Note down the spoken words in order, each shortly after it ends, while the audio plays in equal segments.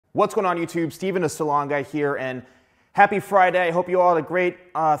What's going on YouTube? Steven, the Salon Guy here, and happy Friday. I hope you all had a great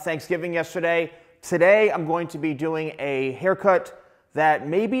Thanksgiving yesterday. Today I'm going to be doing a haircut that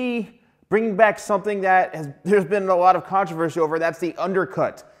may be bringing back something that there's been a lot of controversy over. That's the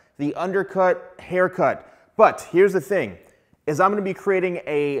undercut haircut. But here's the thing, is I'm going to be creating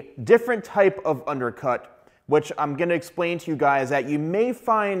a different type of undercut, which I'm going to explain to you guys that you may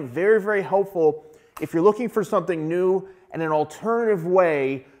find very, very helpful if you're looking for something new and an alternative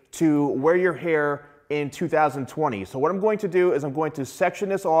way to wear your hair in 2020. So what I'm going to do is I'm going to section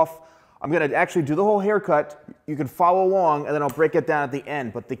this off. I'm going to actually do the whole haircut. You can follow along and then I'll break it down at the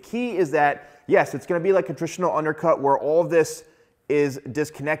end. But the key is that, yes, it's going to be like a traditional undercut where all of this is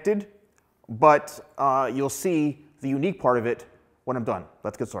disconnected, but you'll see the unique part of it when I'm done.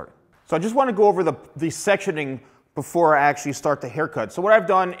 Let's get started. So I just want to go over the sectioning before I actually start the haircut. So what I've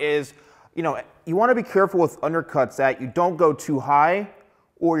done is, you want to be careful with undercuts that you don't go too high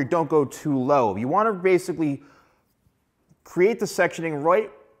or you don't go too low. You want to basically create the sectioning right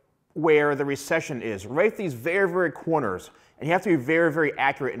where the recession is, right at these very, very corners. And you have to be very, very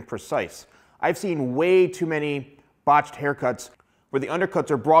accurate and precise. I've seen way too many botched haircuts where the undercuts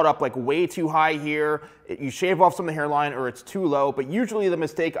are brought up like way too high here. You shave off some of the hairline or it's too low. But usually the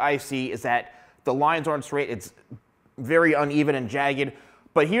mistake I see is that the lines aren't straight. It's very uneven and jagged.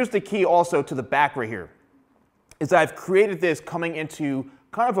 But here's the key also to the back right here, is that I've created this coming into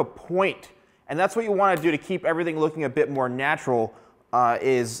kind of a point. And that's what you want to do to keep everything looking a bit more natural,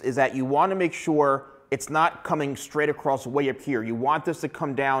 is that you want to make sure it's not coming straight across way up here. You want this to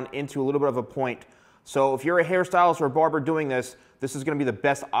come down into a little bit of a point. So if you're a hairstylist or a barber doing this, this is going to be the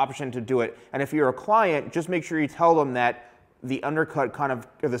best option to do it. And if you're a client, just make sure you tell them that the undercut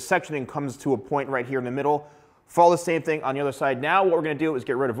or the sectioning comes to a point right here in the middle. Follow the same thing on the other side. Now what we're going to do is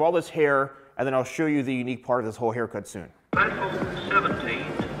get rid of all this hair, and then I'll show you the unique part of this whole haircut soon. Platform 17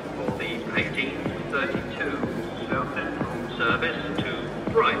 for the 1832 South Central service to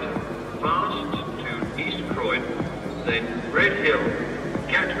Brighton, fast to East Croydon, then Red Hill,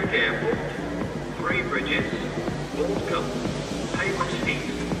 Gatwick Airport, Three Bridges, Waltham, Hayward Heath,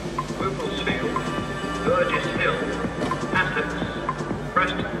 Whipplesfield, Burgess Hill, Essex,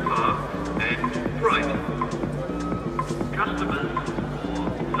 Preston Park, and Brighton. Customers for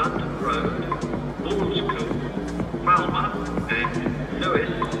London Road, Allscoombe, Falmer, and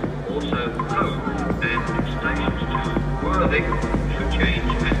Lewis, also Hove, and stations to Worthing,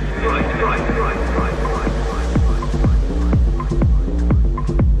 Shoechange, and right.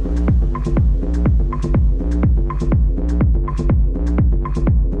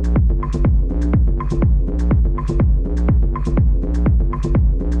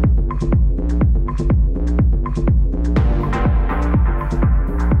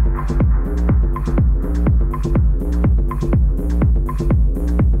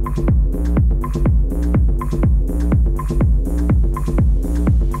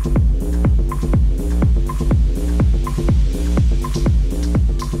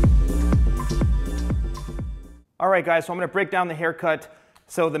 All right, guys, so I'm going to break down the haircut.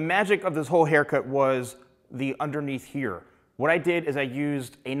 So the magic of this whole haircut was the underneath here. What I did is I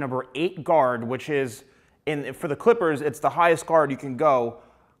used a number 8 guard, which is, for the clippers, it's the highest guard you can go,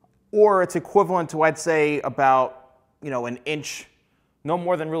 or it's equivalent to, I'd say, about, an inch, no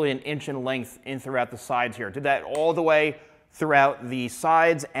more than really an inch in length in throughout the sides here. Did that all the way throughout the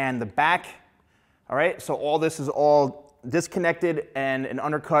sides and the back. All right, so all this is all disconnected and an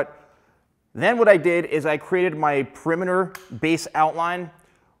undercut. Then what I did is I created my perimeter base outline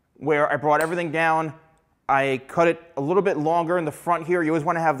where I brought everything down. I cut it a little bit longer in the front here. You always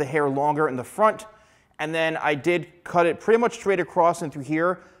want to have the hair longer in the front. And then I did cut it pretty much straight across into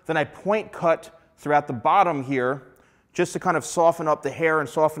here. Then I point cut throughout the bottom here just to kind of soften up the hair and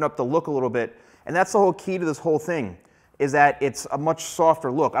soften up the look a little bit. And that's the whole key to this whole thing, is that it's a much softer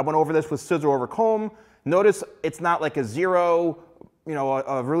look. I went over this with scissor over comb. Notice it's not like a zero,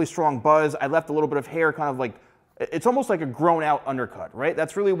 a really strong buzz. I left a little bit of hair kind of like, it's almost like a grown out undercut, right?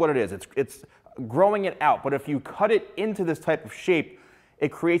 That's really what it is. It's growing it out. But if you cut it into this type of shape,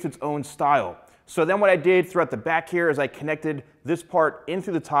 it creates its own style. So then what I did throughout the back here is I connected this part in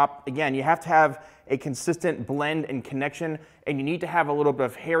through the top. Again, you have to have a consistent blend and connection, and you need to have a little bit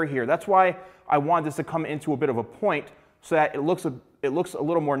of hair here. That's why I wanted this to come into a bit of a point so that it looks a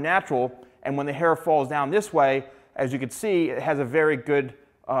little more natural. And when the hair falls down this way, as you can see, it has a very good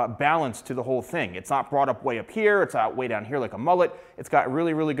balance to the whole thing. It's not brought up way up here. It's not way down here like a mullet. It's got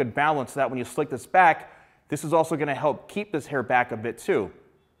really, really good balance so that when you slick this back, this is also going to help keep this hair back a bit too.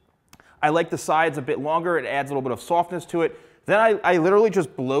 I like the sides a bit longer. It adds a little bit of softness to it. Then I literally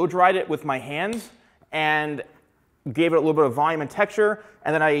just blow dried it with my hands, and gave it a little bit of volume and texture,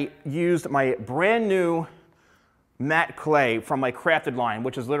 and then I used my brand new matte clay from my crafted line,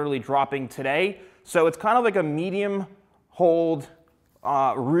 which is literally dropping today. So it's kind of like a medium hold,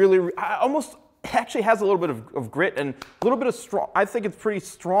 almost actually has a little bit of grit and a little bit of strong. I think it's pretty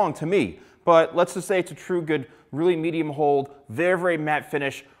strong to me, but let's just say it's a true good, really medium hold, very, very matte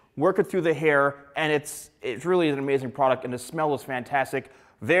finish, work it through the hair, and it's really an amazing product, and the smell is fantastic.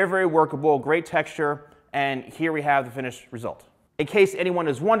 Very, very workable, great texture, and here we have the finished result. In case anyone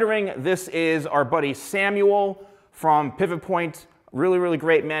is wondering, this is our buddy Samuel from Pivot Point. Really, really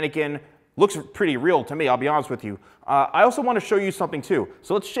great mannequin. Looks pretty real to me, I'll be honest with you. I also want to show you something too.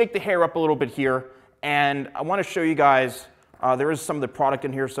 So let's shake the hair up a little bit here, and I want to show you guys, there is some of the product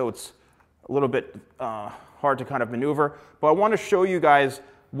in here, so it's a little bit hard to kind of maneuver, but I want to show you guys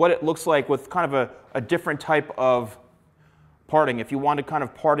what it looks like with kind of a different type of parting. If you want to kind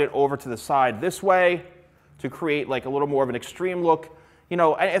of part it over to the side this way to create like a little more of an extreme look, you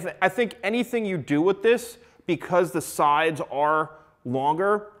know, I think anything you do with this, because the sides are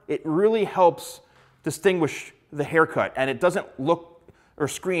longer, it really helps distinguish the haircut, and it doesn't look or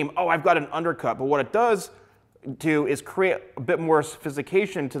scream, oh, I've got an undercut. But what it does do is create a bit more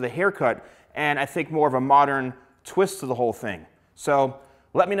sophistication to the haircut, and I think more of a modern twist to the whole thing. So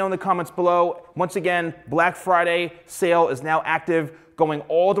let me know in the comments below. Once again, Black Friday sale is now active, going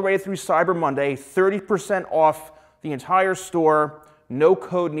all the way through Cyber Monday, 30% off the entire store, no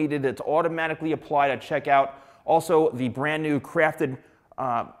code needed, it's automatically applied at checkout. Also, the brand new crafted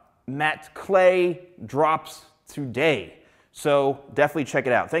matte clay drops today. So definitely check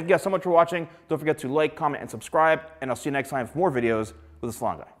it out. Thank you guys so much for watching. Don't forget to like, comment, and subscribe, and I'll see you next time for more videos with the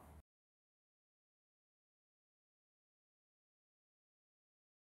Salon Guy.